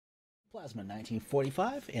Plasma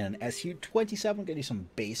 1945 in an SU-27. We're going to do some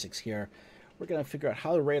basics here. We're going to figure out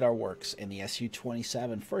how the radar works in the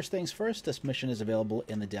SU-27. First things first, this mission is available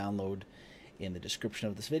in the download in the description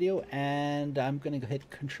of this video, and I'm going to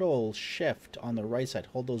hit Control-Shift on the right side,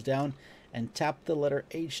 hold those down, and tap the letter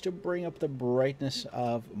H to bring up the brightness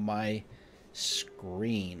of my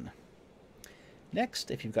screen.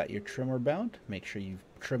 Next, if you've got your trimmer bound, make sure you've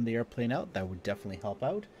trimmed the airplane out. That would definitely help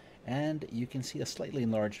out. And you can see a slightly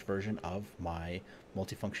enlarged version of my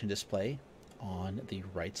multifunction display on the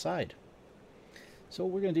right side. So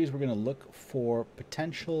what we're going to do is we're going to look for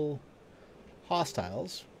potential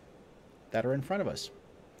hostiles that are in front of us.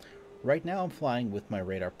 Right now I'm flying with my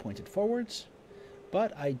radar pointed forwards,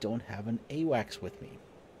 but I don't have an AWACS with me.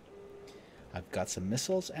 I've got some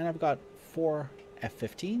missiles, and I've got 4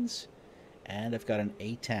 F-15s, and I've got an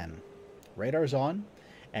A-10. Radar's on,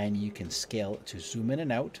 and you can scale to zoom in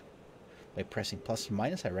and out by pressing plus and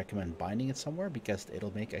minus. I recommend binding it somewhere because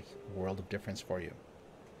it'll make a world of difference for you.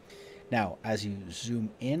 Now, as you zoom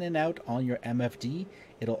in and out on your MFD,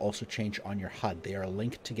 it'll also change on your HUD. They are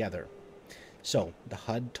linked together. So the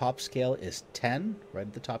HUD top scale is 10, right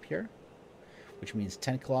at the top here, which means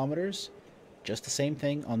 10 kilometers. Just the same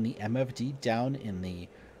thing on the MFD down in the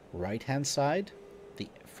right-hand side.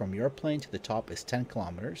 From your plane to the top is 10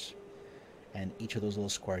 kilometers, and each of those little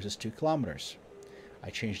squares is 2 kilometers. I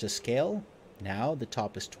changed the scale. Now the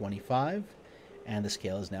top is 25, and the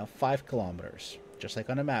scale is now 5 kilometers. Just like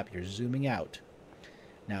on a map, you're zooming out.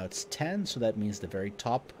 Now it's 10, so that means the very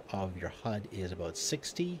top of your HUD is about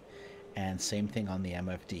 60, and same thing on the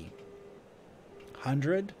MFD.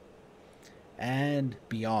 100 and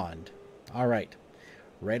beyond. All right,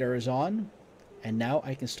 radar is on, and now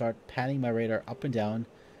I can start panning my radar up and down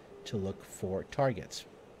to look for targets.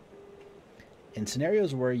 In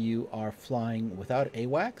scenarios where you are flying without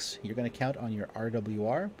AWACS, you're going to count on your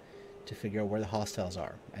RWR to figure out where the hostiles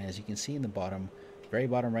are. And as you can see in the bottom, very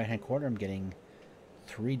bottom right hand corner, I'm getting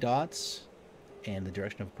 3 dots in the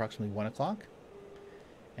direction of approximately 1 o'clock.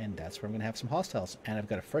 And that's where I'm going to have some hostiles. And I've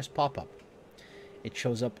got a first pop-up. It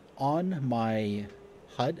shows up on my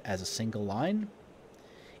HUD as a single line.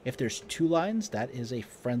 If there's 2 lines, that is a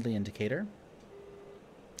friendly indicator.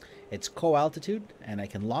 It's co-altitude, and I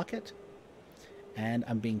can lock it. And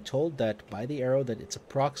I'm being told that by the arrow that it's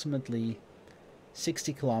approximately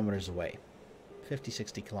 60 kilometers away.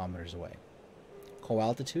 50-60 kilometers away.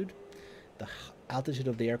 Co-altitude. The altitude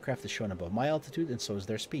of the aircraft is shown above my altitude, and so is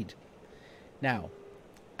their speed. Now,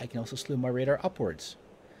 I can also slew my radar upwards.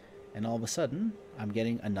 And all of a sudden, I'm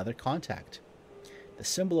getting another contact. The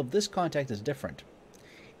symbol of this contact is different.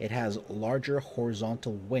 It has larger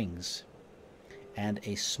horizontal wings and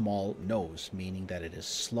a small nose, meaning that it is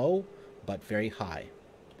slow but very high.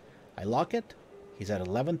 I lock it. He's at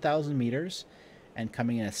 11,000 meters and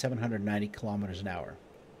coming in at 790 kilometers an hour.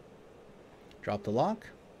 Drop the lock.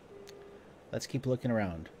 Let's keep looking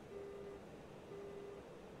around.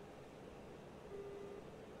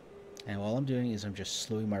 And all I'm doing is I'm just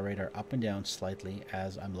slewing my radar up and down slightly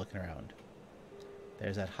as I'm looking around.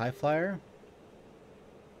 There's that high flyer.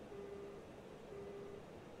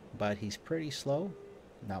 But he's pretty slow,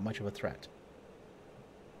 not much of a threat.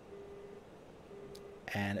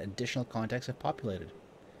 And additional contacts have populated.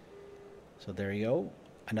 So there you go.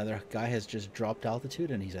 Another guy has just dropped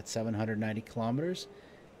altitude and he's at 790 kilometers.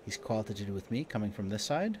 He's co-altitude with me coming from this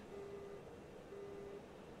side.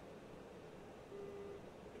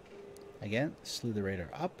 Again, slew the radar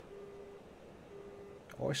up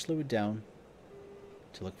or slew it down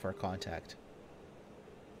to look for a contact.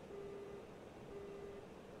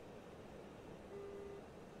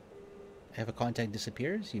 If a contact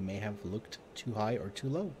disappears, you may have looked too high or too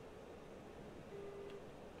low.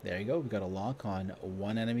 There you go. We've got a lock on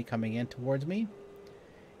one enemy coming in towards me.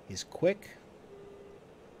 He's quick.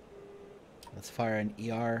 Let's fire an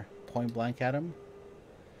ER point blank at him.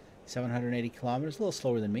 780 kilometers, a little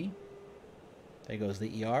slower than me. There goes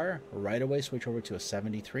the ER. Right away, switch over to a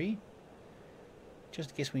 73.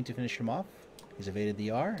 Just in case we need to finish him off. He's evaded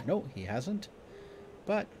the ER. No, he hasn't.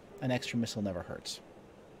 But an extra missile never hurts.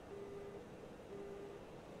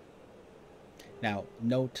 Now,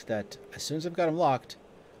 note that as soon as I've got them locked,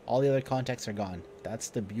 all the other contacts are gone. That's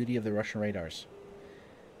the beauty of the Russian radars.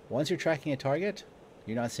 Once you're tracking a target,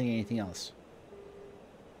 you're not seeing anything else.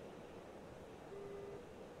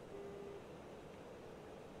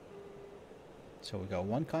 So we've got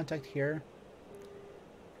one contact here.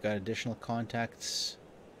 We've got additional contacts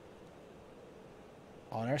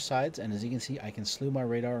on our sides, and as you can see, I can slew my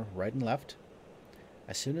radar right and left.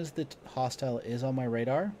 As soon as the hostile is on my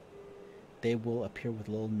radar, they will appear with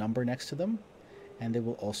a little number next to them, and they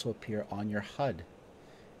will also appear on your HUD.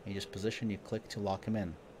 You just position, you click to lock him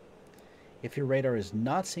in. If your radar is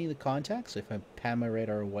not seeing the contact, so if I pan my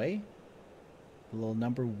radar away, the little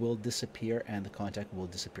number will disappear and the contact will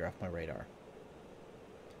disappear off my radar.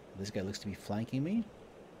 This guy looks to be flanking me,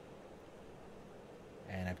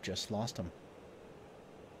 and I've just lost him.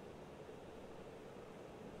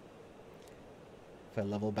 If I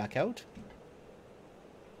level back out,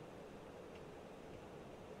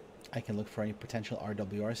 I can look for any potential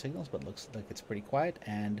RWR signals, but looks like it's pretty quiet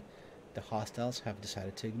and the hostiles have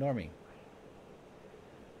decided to ignore me.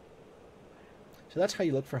 So that's how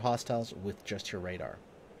you look for hostiles with just your radar.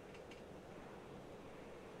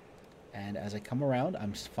 And as I come around,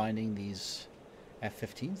 I'm finding these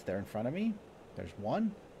F-15s. They're in front of me. There's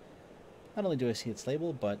one. Not only do I see its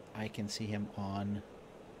label, but I can see him on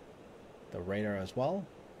the radar as well.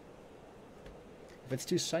 If it's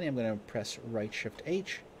too sunny, I'm going to press right Shift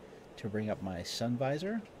H to bring up my sun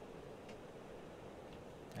visor.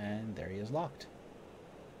 And there he is locked.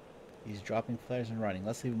 He's dropping flares and running.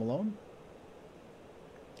 Let's leave him alone.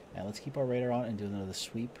 And let's keep our radar on and do another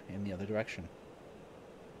sweep in the other direction.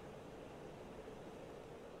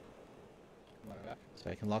 So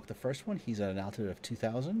I can lock the first one. He's at an altitude of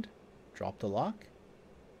 2,000. Drop the lock.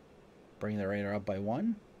 Bring the radar up by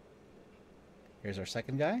 1. Here's our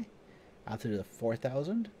second guy. Altitude of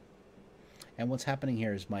 4,000. And what's happening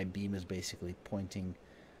here is my beam is basically pointing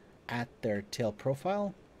at their tail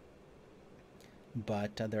profile,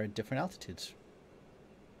 but they're at different altitudes.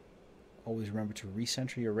 Always remember to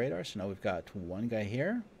recenter your radar. So now we've got one guy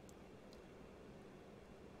here.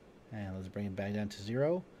 And let's bring it back down to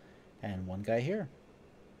 0. And one guy here.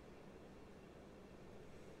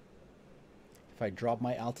 If I drop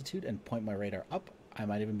my altitude and point my radar up, I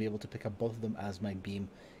might even be able to pick up both of them as my beam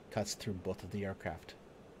cuts through both of the aircraft.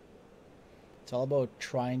 It's all about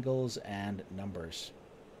triangles and numbers.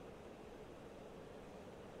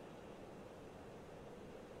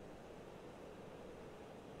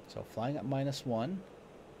 So flying at -1.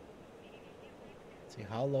 See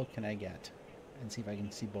how low can I get and see if I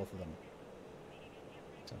can see both of them.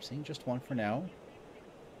 So I'm seeing just one for now.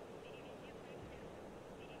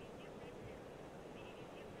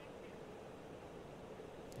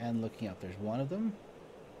 And looking up, there's one of them.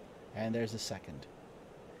 And there's the second.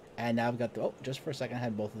 And now I've got the, oh, just for a second I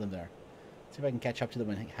had both of them there. See if I can catch up to them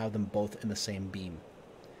and have them both in the same beam.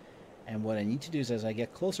 And what I need to do is as I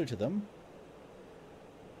get closer to them,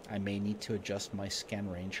 I may need to adjust my scan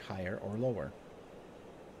range higher or lower.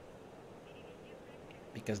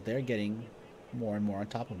 Because they're getting more and more on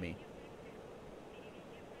top of me.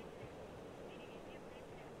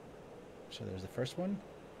 So there's the first one.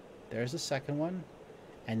 There's the second one.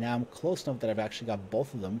 And now I'm close enough that I've actually got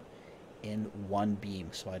both of them in one beam.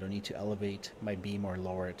 So I don't need to elevate my beam or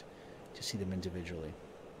lower it to see them individually.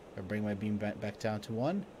 I bring my beam back down to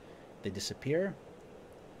 1. They disappear.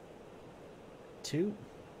 2.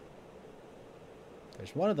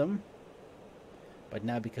 There's one of them. But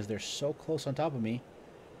now because they're so close on top of me,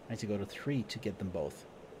 I need to go to 3 to get them both.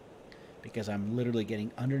 Because I'm literally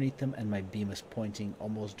getting underneath them and my beam is pointing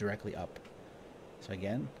almost directly up. So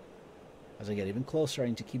again, as I get even closer, I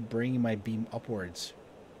need to keep bringing my beam upwards.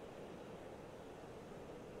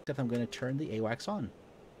 Except I'm going to turn the AWACS on.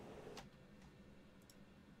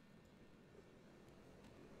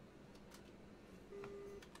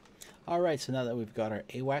 Alright, so now that we've got our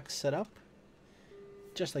AWACS set up,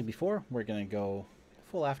 just like before, we're going to go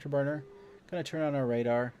full afterburner. Going to turn on our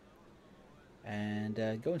radar and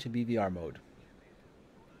go into BVR mode.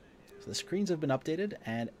 So the screens have been updated,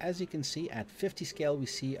 and as you can see at 50 scale we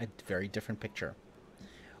see a very different picture.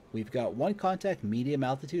 We've got one contact medium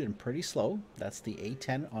altitude and pretty slow. That's the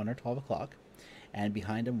A10 on our 12 o'clock. And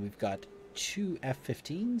behind him we've got 2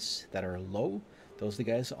 F-15s that are low. Those are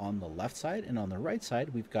the guys on the left side, and on the right side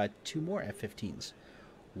we've got 2 more F-15s.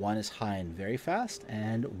 One is high and very fast,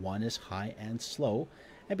 and one is high and slow.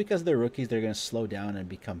 And because they're rookies, they're going to slow down and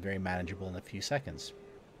become very manageable in a few seconds.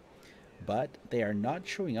 But they are not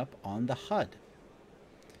showing up on the HUD.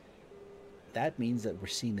 That means that we're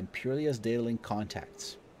seeing them purely as data link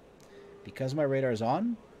contacts. Because my radar is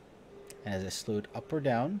on, and as I slow it up or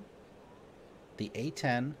down, the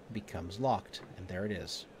A10 becomes locked, and there it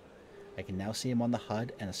is. I can now see him on the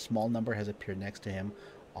HUD, and a small number has appeared next to him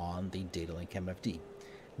on the data link MFD.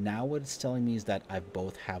 Now what it's telling me is that I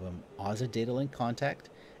both have him as a data link contact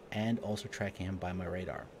and also tracking him by my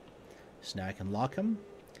radar. So now I can lock him,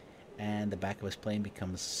 and the back of his plane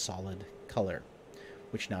becomes solid color,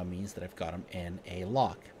 which now means that I've got him in a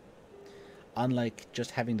lock. Unlike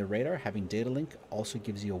just having the radar, having data link also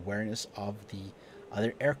gives you awareness of the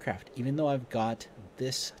other aircraft. Even though I've got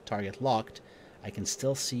this target locked, I can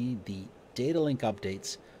still see the data link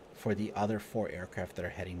updates for the other 4 aircraft that are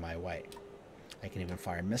heading my way. I can even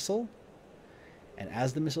fire a missile, and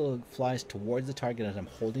as the missile flies towards the target as I'm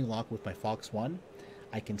holding lock with my Fox 1,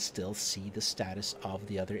 I can still see the status of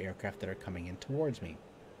the other aircraft that are coming in towards me.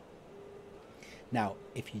 Now,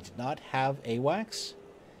 if you do not have AWACS,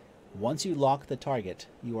 once you lock the target,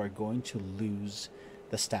 you are going to lose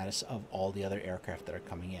the status of all the other aircraft that are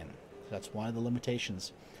coming in. So that's one of the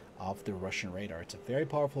limitations of the Russian radar. It's a very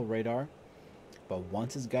powerful radar, but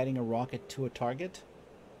once it's guiding a rocket to a target,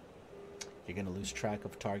 you're going to lose track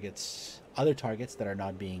of other targets that are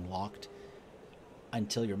not being locked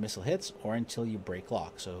until your missile hits or until you break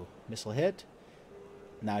lock. So missile hit,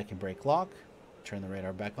 now I can break lock, turn the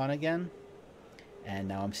radar back on again, and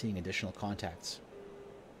now I'm seeing additional contacts.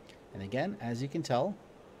 And again, as you can tell,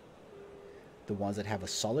 the ones that have a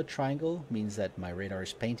solid triangle means that my radar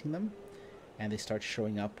is painting them, and they start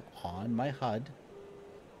showing up on my HUD.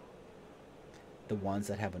 The ones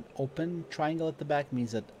that have an open triangle at the back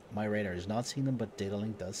means that my radar is not seeing them, but data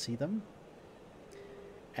link does see them.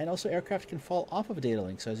 And also aircraft can fall off of data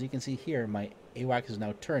link. So as you can see here, my AWACS is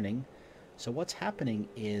now turning. So what's happening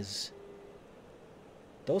is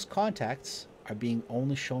those contacts are being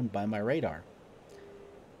only shown by my radar.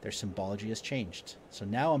 Their symbology has changed. So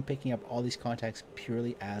now I'm picking up all these contacts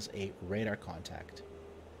purely as a radar contact.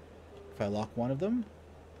 If I lock one of them,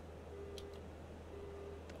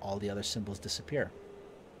 all the other symbols disappear.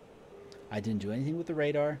 I didn't do anything with the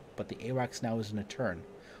radar, but the AWACS now is in a turn,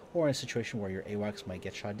 or in a situation where your AWACS might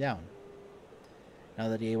get shot down. Now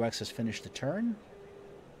that the AWACS has finished the turn,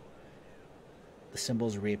 the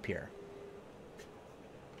symbols reappear.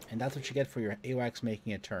 And that's what you get for your AWACS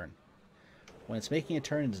making a turn. When it's making a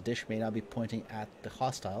turn, its dish may now be pointing at the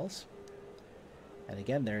hostiles. And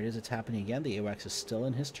again, there it is, it's happening again. The AWACS is still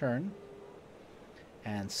in his turn.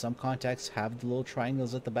 And some contacts have the little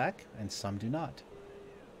triangles at the back, and some do not.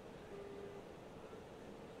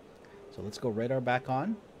 So let's go radar back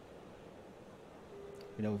on.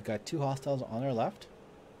 You know, we've got 2 hostiles on our left.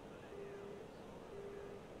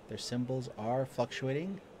 Their symbols are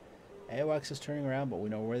fluctuating. AWACS is turning around, but we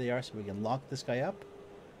know where they are, so we can lock this guy up.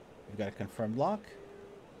 We've got a confirmed lock.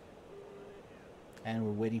 And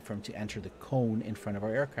we're waiting for him to enter the cone in front of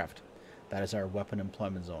our aircraft. That is our weapon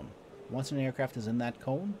employment zone. Once an aircraft is in that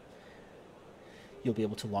cone, you'll be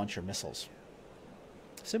able to launch your missiles.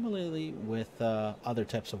 Similarly with other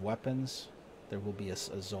types of weapons, there will be a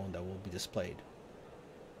zone that will be displayed.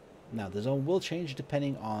 Now the zone will change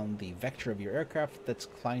depending on the vector of your aircraft that's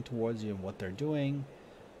flying towards you and what they're doing,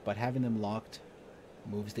 but having them locked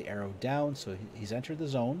moves the arrow down, so he's entered the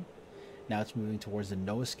zone. Now it's moving towards the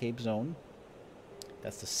no escape zone.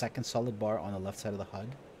 That's the second solid bar on the left side of the HUD.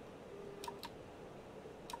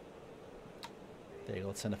 There you go,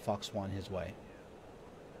 let's send a Fox 1 his way.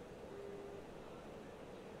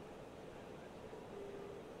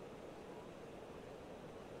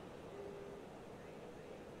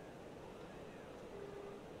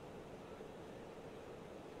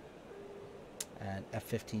 And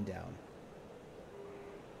F-15 down.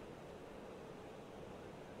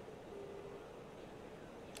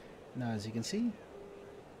 Now as you can see,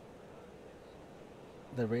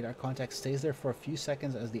 the radar contact stays there for a few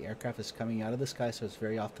seconds as the aircraft is coming out of the sky, so it's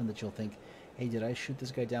very often that you'll think, hey, did I shoot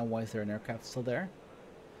this guy down? Why is there an aircraft still there?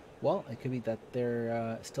 Well, it could be that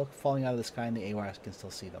they're still falling out of the sky and the AWACS can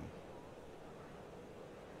still see them.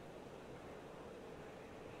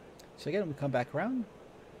 So again, we come back around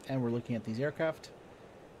and we're looking at these aircraft.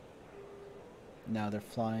 Now they're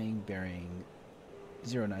flying bearing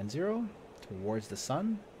 090 towards the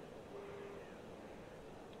sun.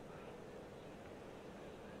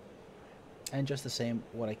 And just the same,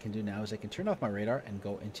 what I can do now is I can turn off my radar and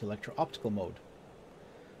go into electro-optical mode.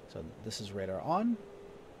 So this is radar on,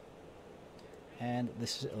 and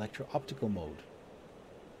this is electro-optical mode.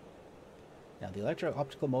 Now the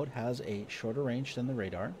electro-optical mode has a shorter range than the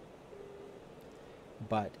radar,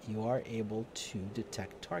 but you are able to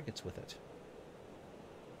detect targets with it.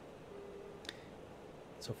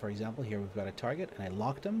 So for example, here we've got a target, and I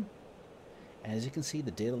locked him, and as you can see,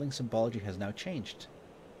 the data link symbology has now changed.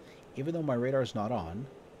 Even though my radar is not on,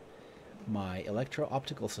 my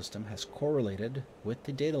electro-optical system has correlated with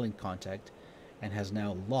the data link contact and has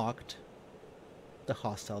now locked the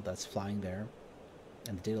hostile that's flying there,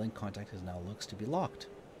 and the data link contact is now looks to be locked.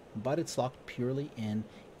 But it's locked purely in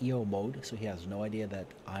EO mode, so he has no idea that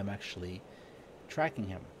I'm actually tracking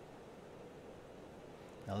him.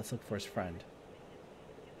 Now let's look for his friend.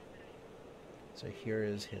 So here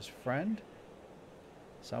is his friend,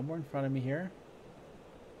 somewhere in front of me here.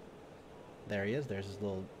 There he is, there's his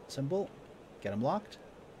little symbol. Get him locked.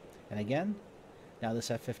 And again, now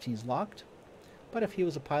this F-15 is locked. But if he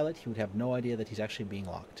was a pilot, he would have no idea that he's actually being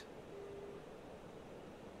locked.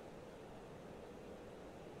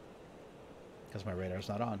 Because my radar's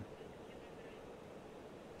not on.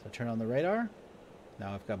 So turn on the radar.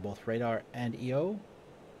 Now I've got both radar and EO.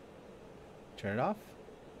 Turn it off.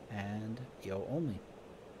 And EO only.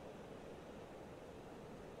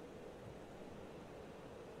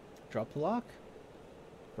 Drop the lock.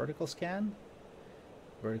 Vertical scan.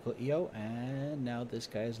 Vertical EO. And now this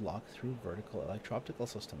guy is locked through vertical electro-optical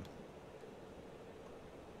system.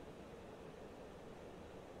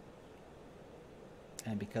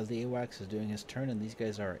 And because the AWACS is doing his turn and these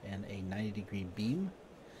guys are in a 90-degree beam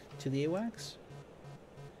to the AWACS,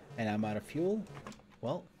 and I'm out of fuel,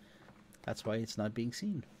 well, that's why it's not being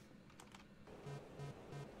seen.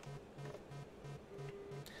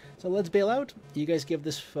 So let's bail out. You guys give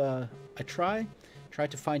this a try. Try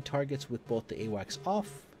to find targets with both the AWACS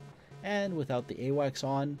off and without the AWACS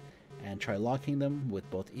on, and try locking them with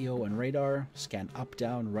both EO and radar. Scan up,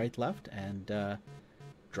 down, right, left, and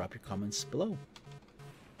drop your comments below.